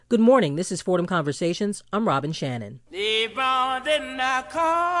Good morning. This is Fordham Conversations. I'm Robin Shannon. Nebron, didn't I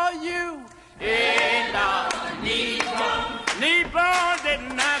call you? Hey, Lord, Nebron. Nebron,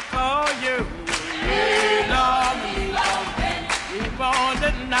 didn't I call you? Hey, Lord, Nebron,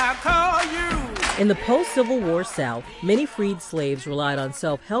 didn't I call you? In the post-Civil War South, many freed slaves relied on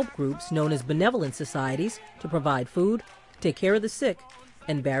self-help groups known as benevolent societies to provide food, take care of the sick,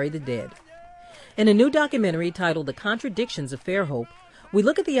 and bury the dead. In a new documentary titled The Contradictions of Fairhope, we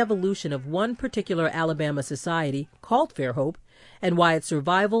look at the evolution of one particular Alabama society called Fairhope and why its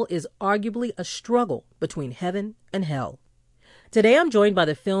survival is arguably a struggle between heaven and hell. Today I'm joined by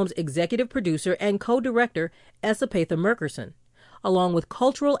the film's executive producer and co-director, Esapatha Murkerson, along with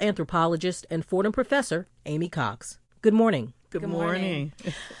cultural anthropologist and Fordham professor, Amy Cox. Good morning. Good morning.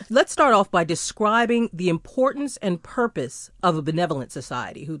 Let's start off by describing the importance and purpose of a benevolent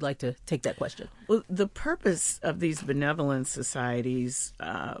society. Who'd like to take that question? Well, the purpose of these benevolent societies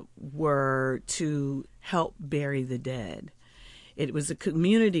were to help bury the dead. It was a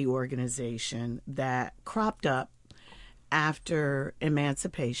community organization that cropped up after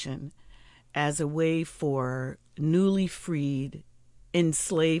emancipation as a way for newly freed,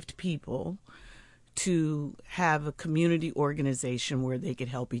 enslaved people to have a community organization where they could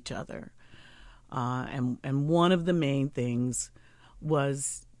help each other. And one of the main things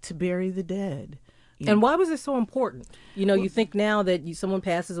was to bury the dead. And why was it so important? You know, you think now that someone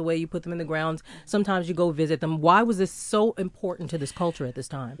passes away, you put them in the grounds. Sometimes you go visit them. Why was this so important to this culture at this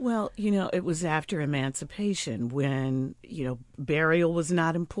time? Well, it was after emancipation when, burial was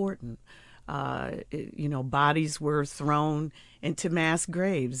not important. Bodies were thrown into mass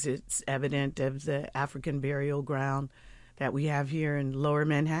graves. It's evident of the African burial ground that we have here in Lower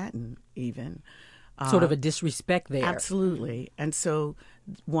Manhattan, even. Sort of a disrespect there. Absolutely. And so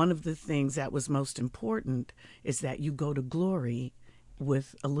one of the things that was most important is that you go to glory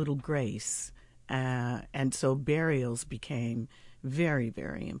with a little grace. And so burials became very,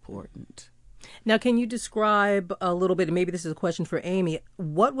 very important. Now, can you describe a little bit, and maybe this is a question for Amy,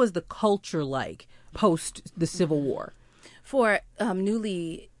 what was the culture like post the Civil War? For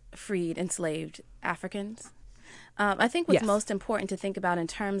newly freed, enslaved Africans? I think what's most important to think about in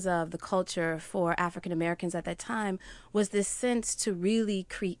terms of the culture for African Americans at that time was this sense to really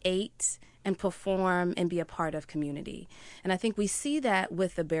create and perform and be a part of community. And I think we see that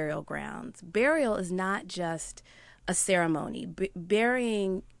with the burial grounds. Burial is not just a ceremony.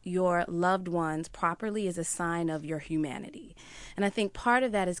 Burying your loved ones properly is a sign of your humanity. And I think part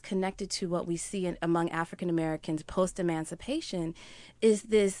of that is connected to what we see among African Americans post-emancipation is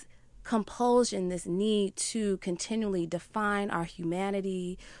this compulsion, this need to continually define our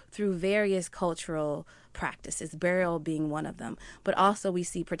humanity through various cultural practices, burial being one of them. But also we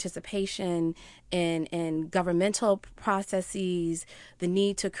see participation in governmental processes, the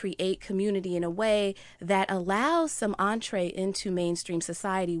need to create community in a way that allows some entree into mainstream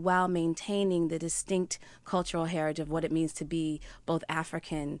society while maintaining the distinct cultural heritage of what it means to be both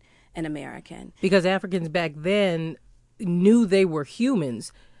African and American. Because Africans back then knew they were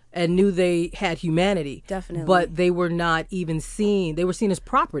humans and knew they had humanity. Definitely. But they were not even seen. They were seen as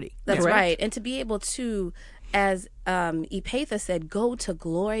property. That's correct? right. And to be able to, as Epatha said, go to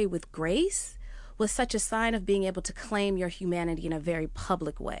glory with grace was such a sign of being able to claim your humanity in a very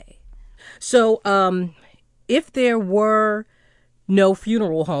public way. So if there were no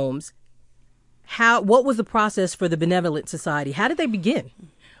funeral homes, what was the process for the Benevolent Society? How did they begin?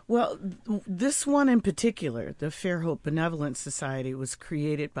 Well, this one in particular, the Fairhope Benevolent Society, was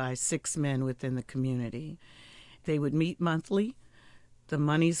created by 6 men within the community. They would meet monthly. The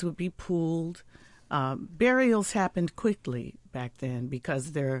monies would be pooled. Burials happened quickly back then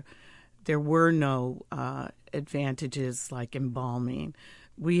because there were no advantages like embalming.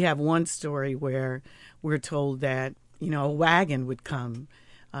 We have one story where we're told that, a wagon would come.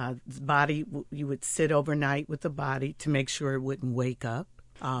 The body, you would sit overnight with the body to make sure it wouldn't wake up.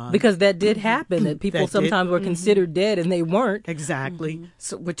 Because that did happen, that people sometimes were considered dead and they weren't. Exactly,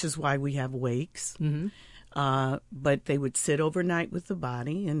 so which is why we have wakes. But they would sit overnight with the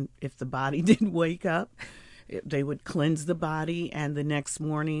body, and if the body didn't wake up, they would cleanse the body, and the next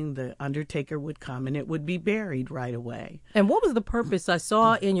morning the undertaker would come, and it would be buried right away. And what was the purpose? I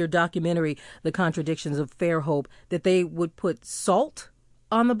saw in your documentary, The Contradictions of Fairhope, that they would put salt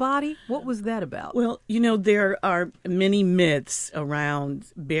on the body? What was that about? Well, there are many myths around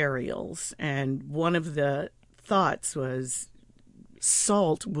burials, and one of the thoughts was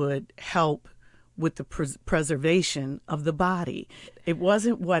salt would help with the preservation of the body. It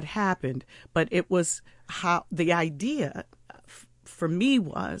wasn't what happened, but it was how the idea for me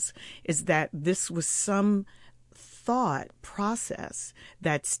is that this was some thought process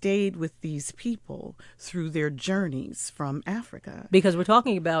that stayed with these people through their journeys from Africa. Because we're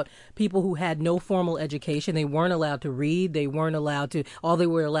talking about people who had no formal education. They weren't allowed to read. They weren't allowed to, all they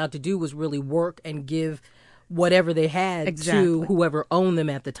were allowed to do was really work and give whatever they had to whoever owned them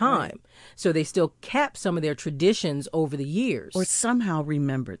at the time. Right. So they still kept some of their traditions over the years. Or somehow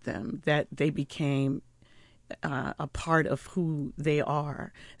remembered them, that they became a part of who they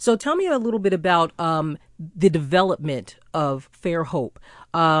are. So tell me a little bit about the development of Fairhope.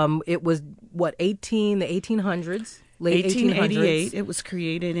 It was, the 1800s? Late 1888. It was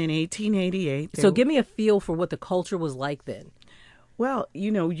created in 1888. So give me a feel for what the culture was like then. Well,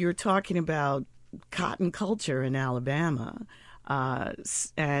 you're talking about cotton culture in Alabama,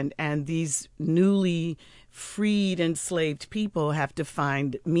 and these newly freed enslaved people have to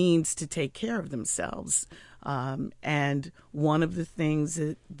find means to take care of themselves. And one of the things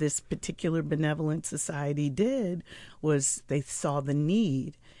that this particular benevolent society did was they saw the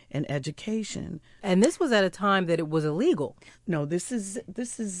need in education. And this was at a time that it was illegal. No, this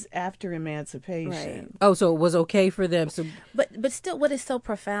is after emancipation. Right. Oh, so it was okay for them. So, but still, what is so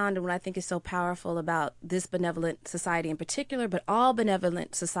profound and what I think is so powerful about this benevolent society in particular, but all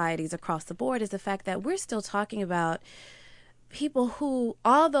benevolent societies across the board, is the fact that we're still talking about people who,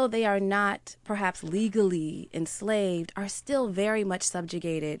 although they are not perhaps legally enslaved, are still very much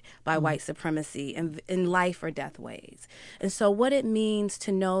subjugated by white supremacy and in life or death ways. And so what it means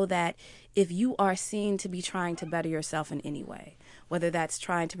to know that if you are seen to be trying to better yourself in any way, whether that's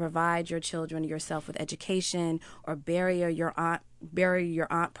trying to provide your children or yourself with education or bury your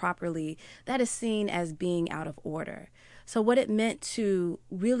aunt properly, that is seen as being out of order. So what it meant to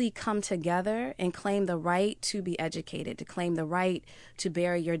really come together and claim the right to be educated, to claim the right to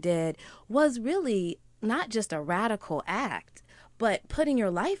bury your dead, was really not just a radical act, but putting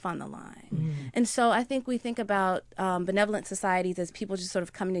your life on the line. Mm. And so I think we think about benevolent societies as people just sort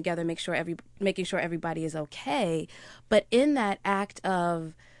of coming together, making sure everybody is okay. But in that act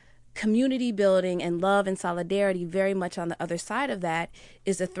of community building and love and solidarity, very much on the other side of that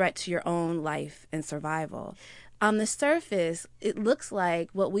is a threat to your own life and survival. On the surface, it looks like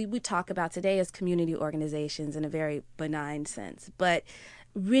what we would talk about today as community organizations in a very benign sense. But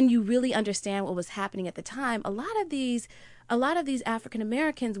when you really understand what was happening at the time, a lot of these African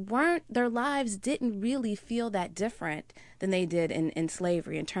Americans their lives didn't really feel that different than they did in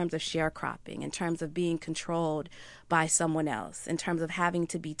slavery, in terms of sharecropping, in terms of being controlled by someone else, in terms of having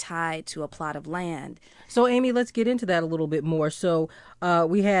to be tied to a plot of land. So, Amy, let's get into that a little bit more. So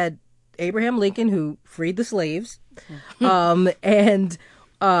we had Abraham Lincoln, who freed the slaves, and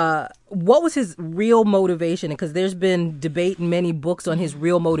what was his real motivation? Because there's been debate in many books on his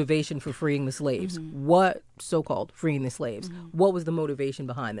real motivation for freeing the slaves. Mm-hmm. What so-called freeing the slaves? Mm-hmm. What was the motivation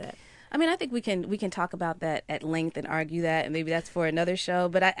behind that? I mean, I think we can talk about that at length and argue that, and maybe that's for another show.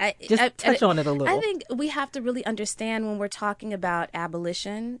 But I touch on it a little. I think we have to really understand when we're talking about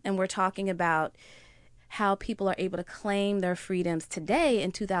abolition and we're talking about how people are able to claim their freedoms today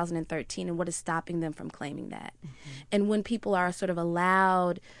in 2013 and what is stopping them from claiming that. Mm-hmm. And when people are sort of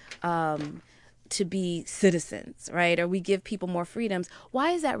allowed to be citizens, right, or we give people more freedoms,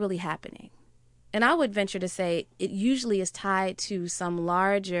 why is that really happening? And I would venture to say it usually is tied to some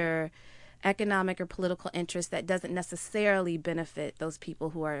larger economic or political interest that doesn't necessarily benefit those people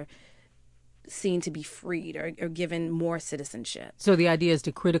who are seen to be freed or given more citizenship. So the idea is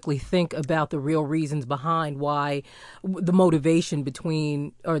to critically think about the real reasons behind why the motivation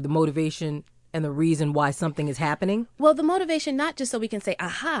and the reason why something is happening? Well, the motivation, not just so we can say,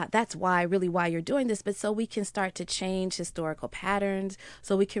 aha, that's why you're doing this, but so we can start to change historical patterns,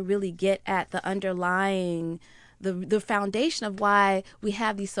 so we can really get at the underlying, the foundation of why we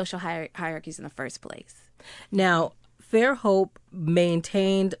have these social hierarchies in the first place. Now, Fairhope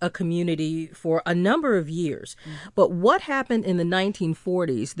maintained a community for a number of years. Mm-hmm. But what happened in the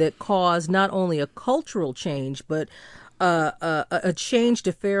 1940s that caused not only a cultural change, but a change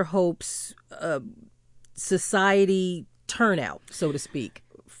to Fairhope's society turnout, so to speak?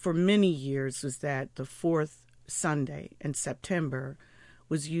 For many years was that the fourth Sunday in September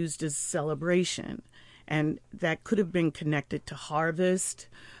was used as celebration. And that could have been connected to harvest.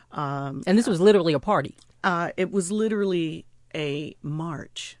 And this was literally a party. It was literally a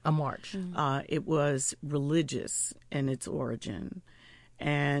march. A march. Mm-hmm. It was religious in its origin.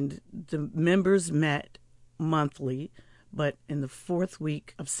 And the members met monthly, but in the fourth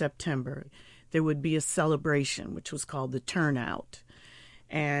week of September, there would be a celebration, which was called the turnout.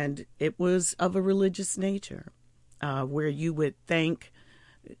 And it was of a religious nature, where you would thank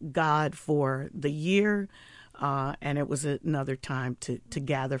God for the year, and it was another time to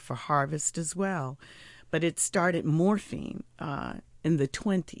gather for harvest as well. but it started morphing in the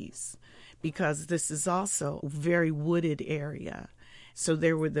 20s because this is also a very wooded area. So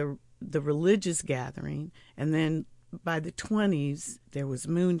there were the religious gathering, and then by the 20s, there was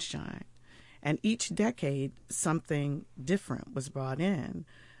moonshine. And each decade, something different was brought in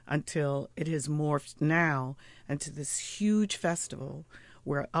until it has morphed now into this huge festival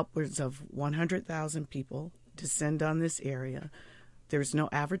where upwards of 100,000 people descend on this area. There's no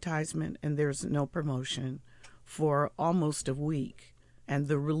advertisement and there's no promotion for almost a week. And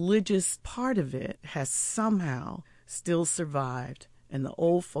the religious part of it has somehow still survived. And the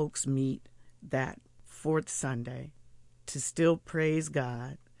old folks meet that fourth Sunday to still praise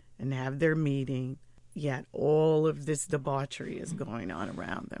God and have their meeting. Yet all of this debauchery is going on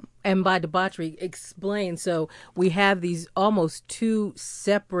around them. And by debauchery, explain. So we have these almost two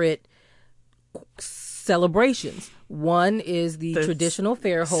separate celebrations. One is the traditional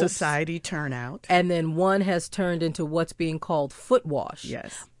Fairhope society turnout. And then one has turned into what's being called footwash.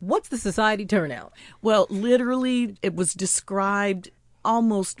 Yes. What's the society turnout? Well, literally, it was described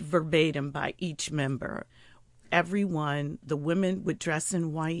almost verbatim by each member. Everyone, the women would dress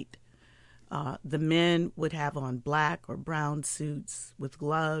in white. The men would have on black or brown suits with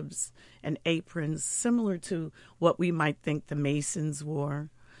gloves and aprons, similar to what we might think the Masons wore.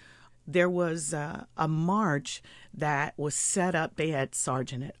 There was a march that was set up. They had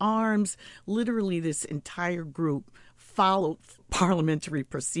sergeant at arms. Literally, this entire group followed parliamentary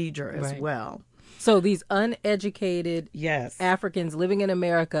procedure as well. So these uneducated Africans living in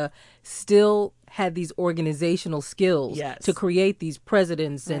America still had these organizational skills to create these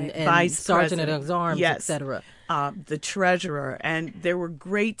presidents and vice sergeant president. at arms, etc. The treasurer. And there were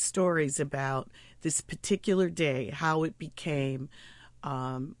great stories about this particular day, how it became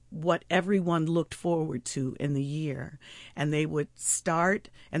what everyone looked forward to in the year. And they would start,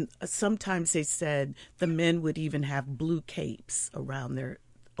 and sometimes they said the men would even have blue capes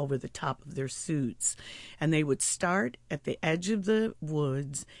over the top of their suits. And they would start at the edge of the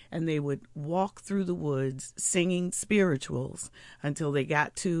woods, and they would walk through the woods singing spirituals until they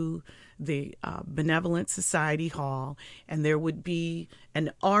got to the Benevolent Society Hall, and there would be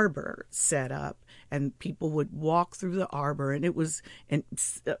an arbor set up, and people would walk through the arbor, and it was,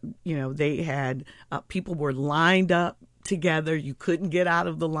 they had, people were lined up together. You couldn't get out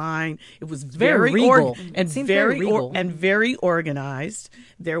of the line. It was very regal and very organized.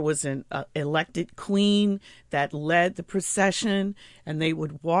 There was an elected queen that led the procession, and they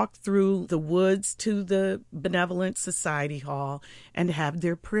would walk through the woods to the Benevolent Society Hall and have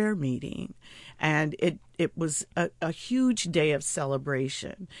their prayer meeting. And it was a huge day of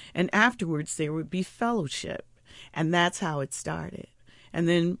celebration. And afterwards there would be fellowship, and that's how it started. And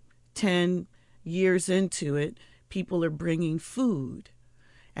then 10 years into it, people are bringing food.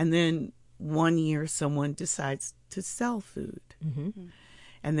 And then one year someone decides to sell food. Mm-hmm.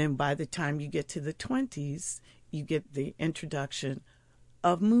 And then by the time you get to the 20s, you get the introduction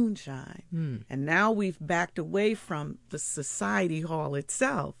of moonshine. Mm. And now we've backed away from the society hall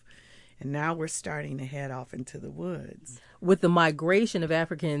itself. And now we're starting to head off into the woods. With the migration of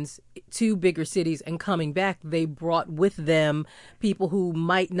Africans to bigger cities and coming back, they brought with them people who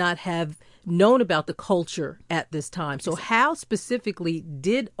might not have known about the culture at this time. So how specifically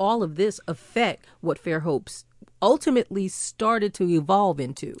did all of this affect what Fairhope's ultimately started to evolve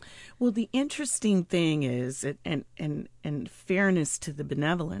into? Well, the interesting thing is, and fairness to the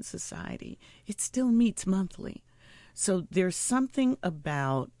Benevolent Society, it still meets monthly. So there's something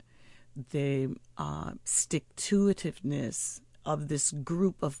about the stick-to-itiveness of this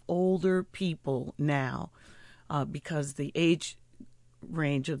group of older people now, because the age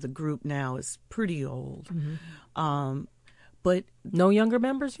range of the group now is pretty old. Mm-hmm. But no younger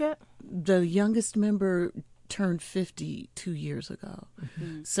members yet? The youngest member turned 50 2 years ago.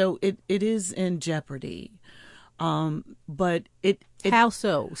 Mm-hmm. So it is in jeopardy. But it how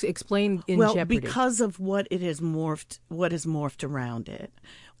so? Explain in jeopardy. Because of what has morphed around it.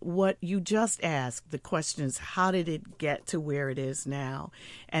 What you just asked, the question is, how did it get to where it is now?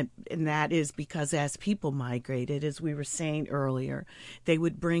 And that is because as people migrated, as we were saying earlier, they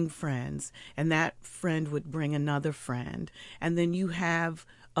would bring friends, and that friend would bring another friend. And then you have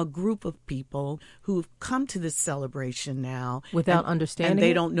a group of people who have come to this celebration now without understanding, and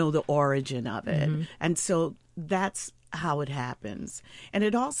they don't know the origin of it. Mm-hmm. And so that's how it happens. And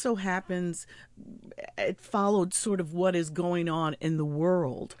it also happens, it followed sort of what is going on in the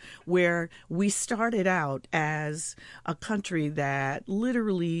world, where we started out as a country that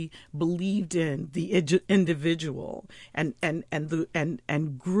literally believed in the individual and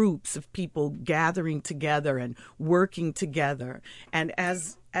groups of people gathering together and working together. And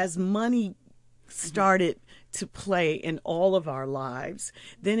as money started to play in all of our lives.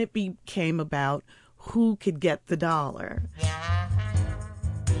 Then it became about who could get the dollar.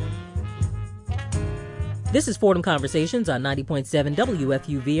 This is Fordham Conversations on 90.7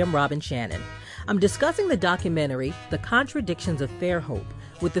 WFUV. I'm Robin Shannon. I'm discussing the documentary, The Contradictions of Fairhope,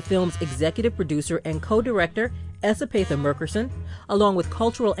 with the film's executive producer and co-director, Esapatha Murkerson, along with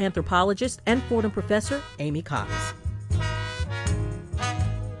cultural anthropologist and Fordham professor, Amy Cox.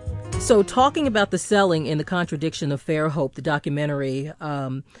 So talking about the selling in The Contradiction of Fairhope, the documentary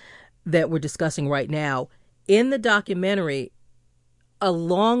that we're discussing right now, in the documentary,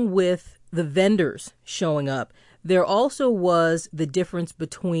 along with the vendors showing up, there also was the difference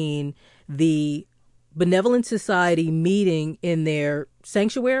between the Benevolent Society meeting in their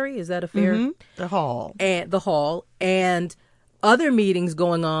sanctuary. Is that a fair? Mm-hmm. The hall. And other meetings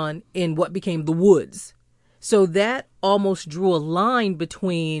going on in what became the woods. So that almost drew a line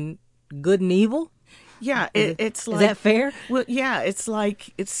between good and evil. Yeah, it's like... Is that fair? Well, yeah, it's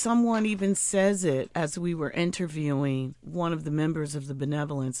like someone even says it as we were interviewing one of the members of the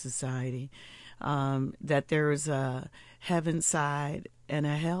Benevolent Society, that there is a heaven side and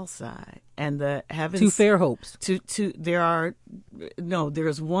a hell side. And the heavens... Two Fairhopes.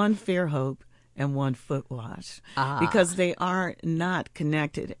 There's one Fairhope and one Footwash, because they are not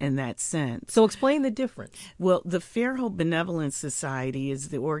connected in that sense. So explain the difference. Well, the Fairhope Benevolent Society is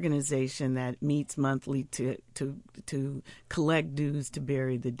the organization that meets monthly to collect dues to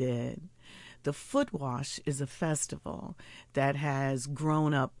bury the dead. The Footwash is a festival that has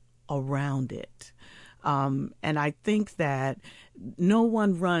grown up around it. And I think that no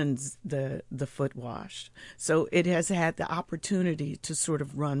one runs the Footwash. So it has had the opportunity to sort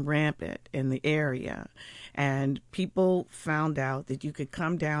of run rampant in the area. And people found out that you could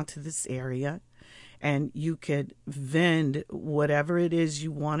come down to this area and you could vend whatever it is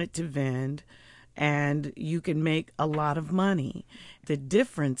you wanted to vend, and you can make a lot of money. The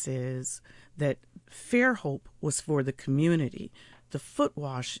difference is that Fairhope was for the community. The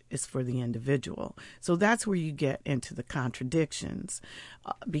Footwash is for the individual. So that's where you get into the contradictions,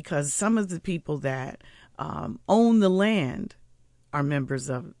 because some of the people that own the land are members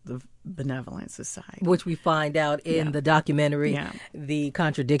of the Benevolent Society. Which we find out in the documentary, The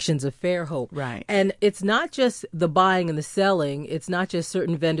Contradictions of Fairhope. Right. And it's not just the buying and the selling. It's not just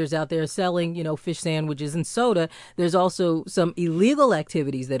certain vendors out there selling, fish sandwiches and soda. There's also some illegal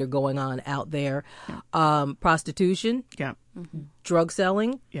activities that are going on out there. Prostitution. Yeah. Drug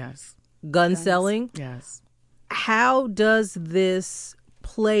selling. Yes. Gun selling. Yes. How does this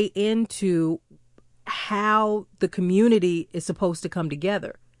play into how the community is supposed to come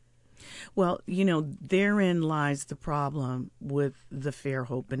together? Well, therein lies the problem with the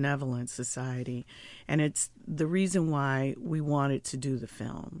Fairhope Benevolent Society, and it's the reason why we wanted to do the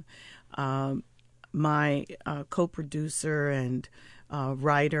film. My co-producer and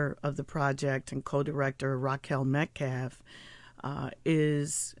writer of the project and co-director, Raquel Metcalf,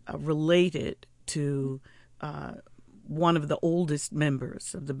 is related to one of the oldest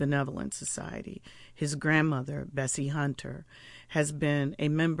members of the Benevolent Society. His grandmother, Bessie Hunter, has been a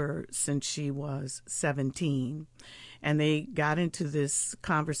member since she was 17. And they got into this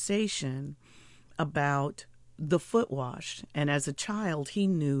conversation about the Footwash. And as a child, he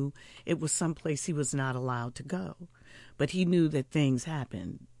knew it was someplace he was not allowed to go. But he knew that things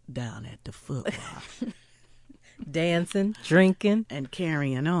happened down at the Footwash. Dancing, drinking. And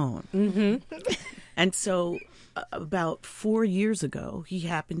carrying on. Mm-hmm. And so about 4 years ago, he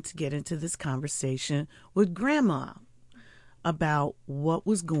happened to get into this conversation with Grandma about what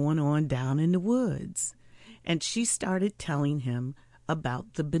was going on down in the woods. And she started telling him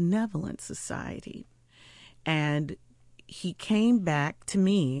about the Benevolent Society. And he came back to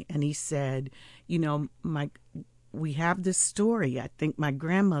me and he said, we have this story. I think my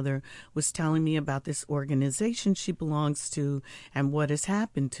grandmother was telling me about this organization she belongs to and what has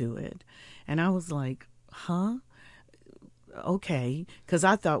happened to it. And I was like, huh? Okay, because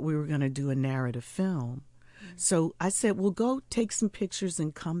I thought we were going to do a narrative film. Mm-hmm. So I said, well, go take some pictures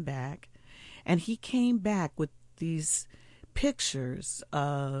and come back. And he came back with these pictures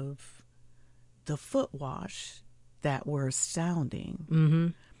of the Footwash that were astounding. Mm-hmm.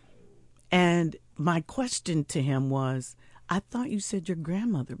 And my question to him was, I thought you said your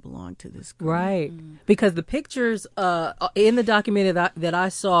grandmother belonged to this group. Right. Mm-hmm. Because the pictures in the documentary that I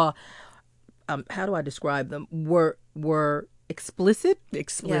saw, how do I describe them, were explicit.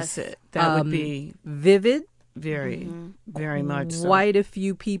 Explicit. Yes. That would be vivid. Very, very much so. Quite a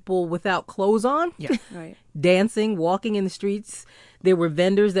few people without clothes on. Yeah. Right. Dancing, walking in the streets. There were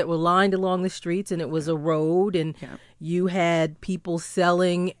vendors that were lined along the streets, and it was a road, and you had people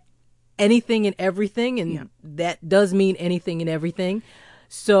selling anything and everything, and that does mean anything and everything.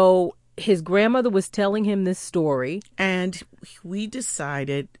 So his grandmother was telling him this story. And we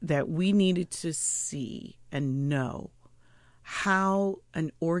decided that we needed to see and know how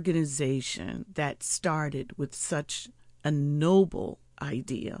an organization that started with such a noble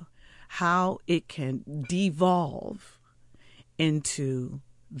idea, how it can devolve into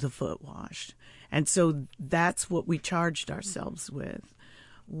the Foot Wash. And so that's what we charged ourselves with.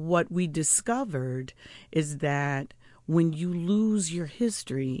 What we discovered is that when you lose your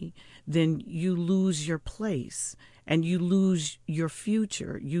history, then you lose your place and you lose your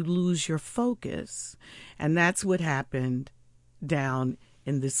future. You lose your focus. And that's what happened down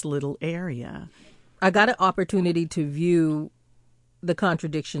in this little area. I got an opportunity to view the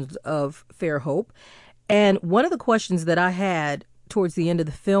contradictions of Fairhope. And one of the questions that I had towards the end of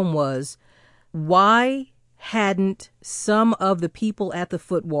the film was, why hadn't some of the people at the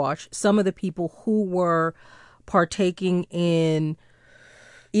Foot Wash, some of the people who were partaking in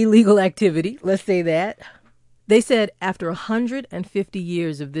illegal activity, let's say that, they said after 150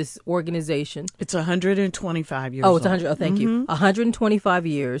 years of this organization. It's 125 years old. Oh, it's 100. Oh, thank you. 125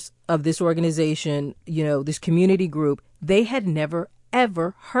 years of this organization, this community group, they had never,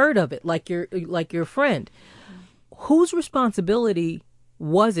 ever heard of it, like your friend. Whose responsibility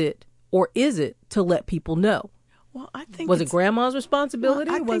was it, or is it, to let people know? Well, I think was it grandma's responsibility?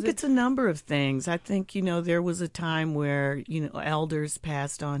 Well, I think it's a number of things. I think, there was a time where, elders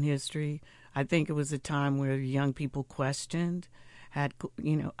passed on history. I think it was a time where young people questioned. I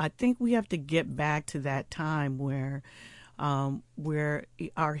think we have to get back to that time where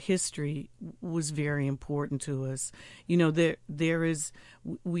our history was very important to us. There is,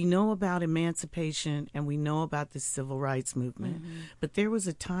 we know about emancipation and we know about the civil rights movement, but there was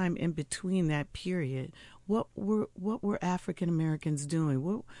a time in between that period. What were African Americans doing?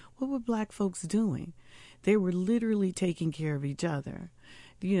 What were Black folks doing? They were literally taking care of each other.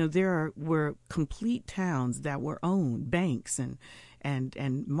 There were complete towns that were owned, banks and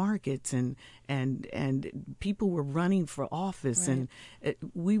markets and people were running for office, right. And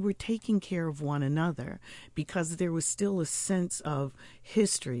we were taking care of one another because there was still a sense of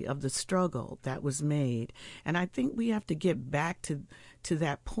history of the struggle that was made. And I think we have to get back to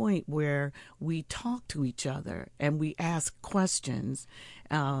that point where we talk to each other and we ask questions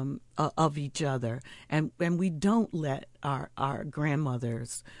of each other, and we don't let our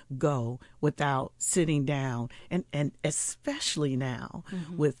grandmothers go without sitting down, and especially now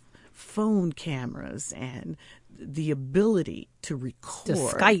with phone cameras and the ability to record, to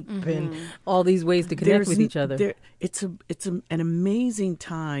Skype and all these ways to connect with each other. It's an amazing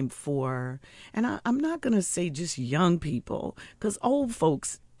time for, and I'm not going to say just young people, because old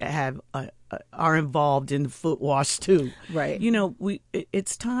folks are involved in the Foot Wash too. Right.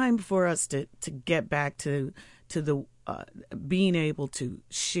 It's time for us to get back to the being able to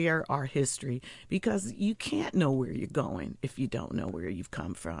share our history, because you can't know where you're going if you don't know where you've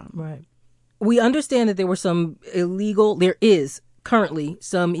come from. Right. We understand that there is currently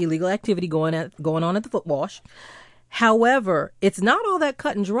some illegal activity going on at the Foot Wash. However, it's not all that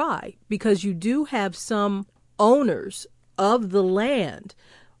cut and dry, because you do have some owners of the land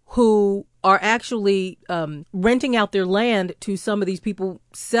who are actually renting out their land to some of these people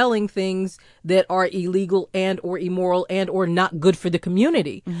selling things that are illegal and or immoral and or not good for the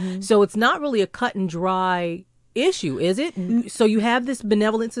community. So it's not really a cut and dry issue, is it? So you have this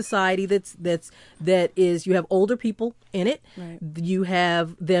benevolent society you have older people in it. Right. You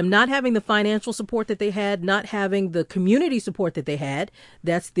have them not having the financial support that they had, not having the community support that they had.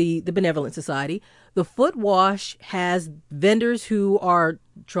 That's the benevolent society. The Foot Wash has vendors who are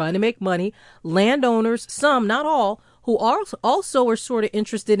trying to make money, landowners, some, not all, who also are sort of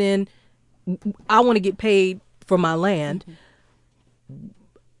interested in, I want to get paid for my land.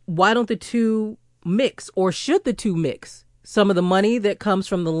 Why don't the two mix, or should the two mix? Some of the money that comes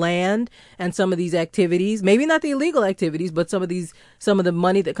from the land and some of these activities, maybe not the illegal activities, but some of the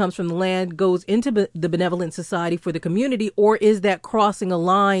money that comes from the land goes into the benevolent society for the community, or is that crossing a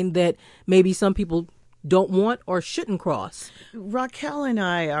line that maybe some people don't want or shouldn't cross? Raquel and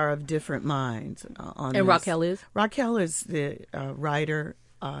I are of different minds on this. And Raquel is? Raquel is the writer.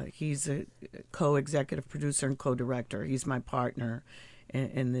 He's a co-executive producer and co-director. He's my partner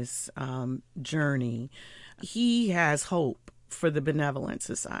in this journey. He has hope for the Benevolent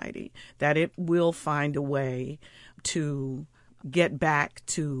Society, that it will find a way to get back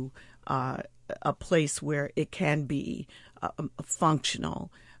to a place where it can be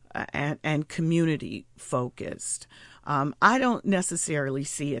functional. and community focused. I don't necessarily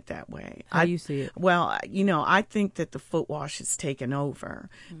see it that way. How do you see it? Well, I think that the foot wash has taken over.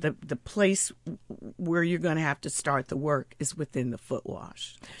 The place where you're going to have to start the work is within the foot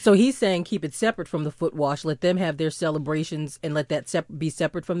wash. So he's saying keep it separate from the foot wash, let them have their celebrations, and let that be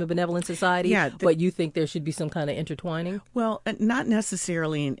separate from the Benevolent Society? Yeah. But you think there should be some kind of intertwining? Well, not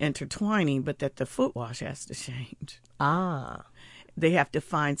necessarily in intertwining, but that the foot wash has to change. Ah. They have to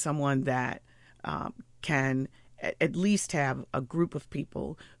find someone that can at least have a group of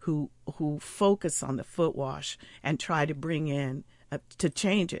people who focus on the foot wash and try to bring in to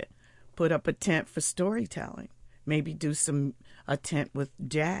change it. Put up a tent for storytelling. Maybe do a tent with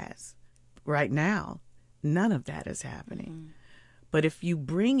jazz. Right now, none of that is happening. But if you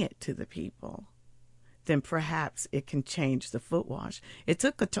bring it to the people, then perhaps it can change the foot wash. It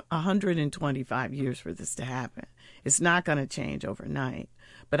took 125 years for this to happen. It's not going to change overnight.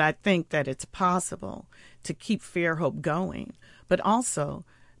 But I think that it's possible to keep Fairhope going, but also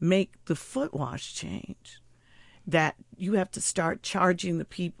make the foot wash change. That you have to start charging the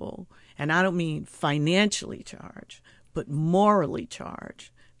people, and I don't mean financially charge, but morally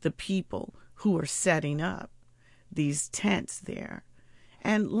charge the people who are setting up these tents there.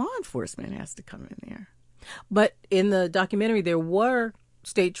 And law enforcement has to come in there. But in the documentary, there were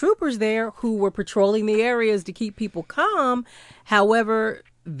state troopers there who were patrolling the areas to keep people calm. However,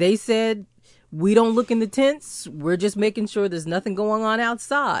 they said, we don't look in the tents. We're just making sure there's nothing going on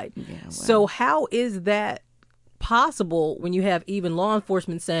outside. Yeah, well. So how is that possible when you have even law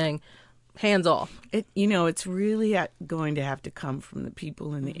enforcement saying, hands off? It's really going to have to come from the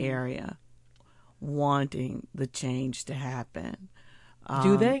people in the area wanting the change to happen.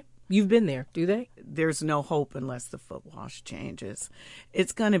 Do they? You've been there. Do they? There's no hope unless the foot wash changes.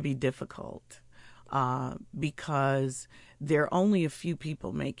 It's going to be difficult because there are only a few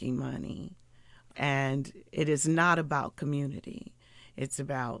people making money, and it is not about community. It's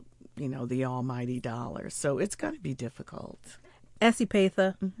about, the almighty dollar. So it's going to be difficult.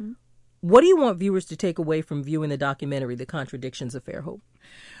 Esipatha, what do you want viewers to take away from viewing the documentary, The Contradictions of Fairhope?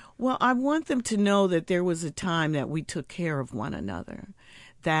 Well, I want them to know that there was a time that we took care of one another,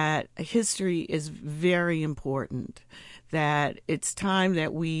 that history is very important, that it's time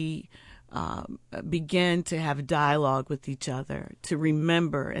that we begin to have dialogue with each other, to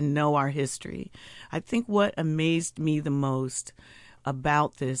remember and know our history. I think what amazed me the most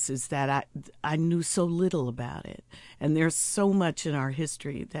about this is that I knew so little about it, and there's so much in our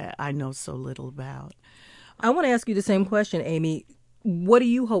history that I know so little about. I want to ask you the same question, Amy. What do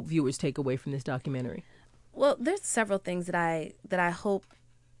you hope viewers take away from this documentary? Well, there's several things that I hope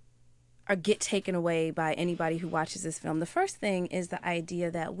or get taken away by anybody who watches this film. The first thing is the idea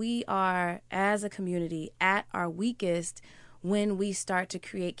that we are, as a community, at our weakest when we start to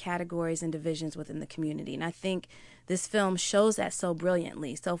create categories and divisions within the community. And I think this film shows that so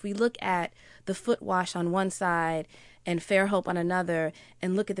brilliantly. So if we look at the foot wash on one side and Fairhope on another,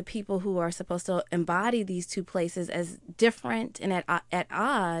 and look at the people who are supposed to embody these two places as different and at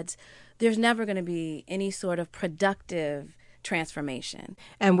odds, there's never going to be any sort of productive transformation.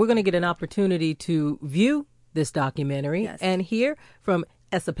 And we're going to get an opportunity to view this documentary and hear from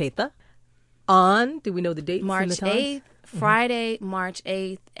Esipatha on, do we know the dates? March and the times? 8th, Friday, March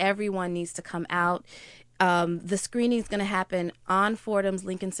 8th. Everyone needs to come out. The screening is going to happen on Fordham's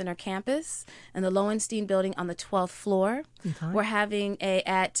Lincoln Center campus in the Lowenstein building on the 12th floor. Okay. We're having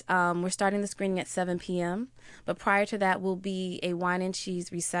we're starting the screening at 7 p.m. But prior to that will be a wine and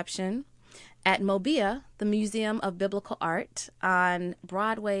cheese reception at MoBIA, the Museum of Biblical Art, on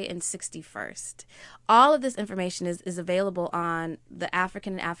Broadway and 61st. All of this information is available on the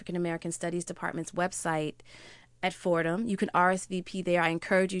African and African American Studies Department's website at Fordham. You can RSVP there. I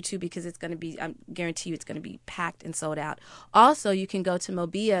encourage you to, because it's going to be, I guarantee you it's going to be packed and sold out. Also, you can go to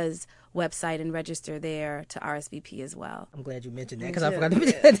MoBIA's website and register there to RSVP as well. I'm glad you mentioned that, because I forgot to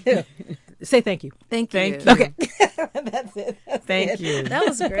mention that too. Say thank you. Thank you. Okay. That's it. Thank you. That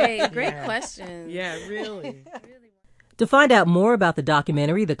was great. Great question. Yeah, really. To find out more about the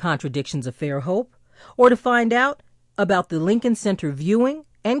documentary, The Contradictions of Fairhope, or to find out about the Lincoln Center viewing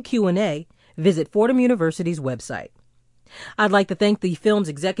and Q&A, visit Fordham University's website. I'd like to thank the film's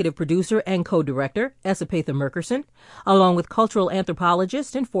executive producer and co-director, Esipatha Murkerson, along with cultural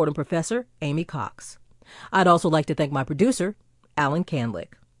anthropologist and Fordham professor, Amy Cox. I'd also like to thank my producer, Alan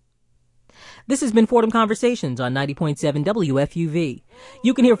Canlick. This has been Fordham Conversations on 90.7 WFUV.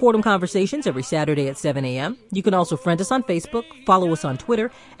 You can hear Fordham Conversations every Saturday at 7 a.m. You can also friend us on Facebook, follow us on Twitter,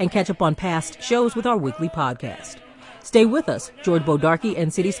 and catch up on past shows with our weekly podcast. Stay with us. George Bodarky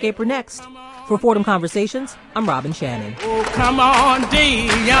and Cityscape are next. For Fordham Conversations, I'm Robin Shannon. Oh, come on,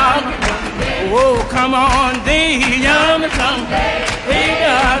 Dion. Oh, come on, day, yonder come day. He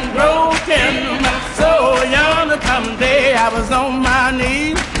done broken my soul, yonder come day. I was on my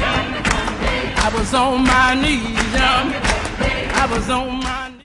knees. I was on my knees, I was on my knees.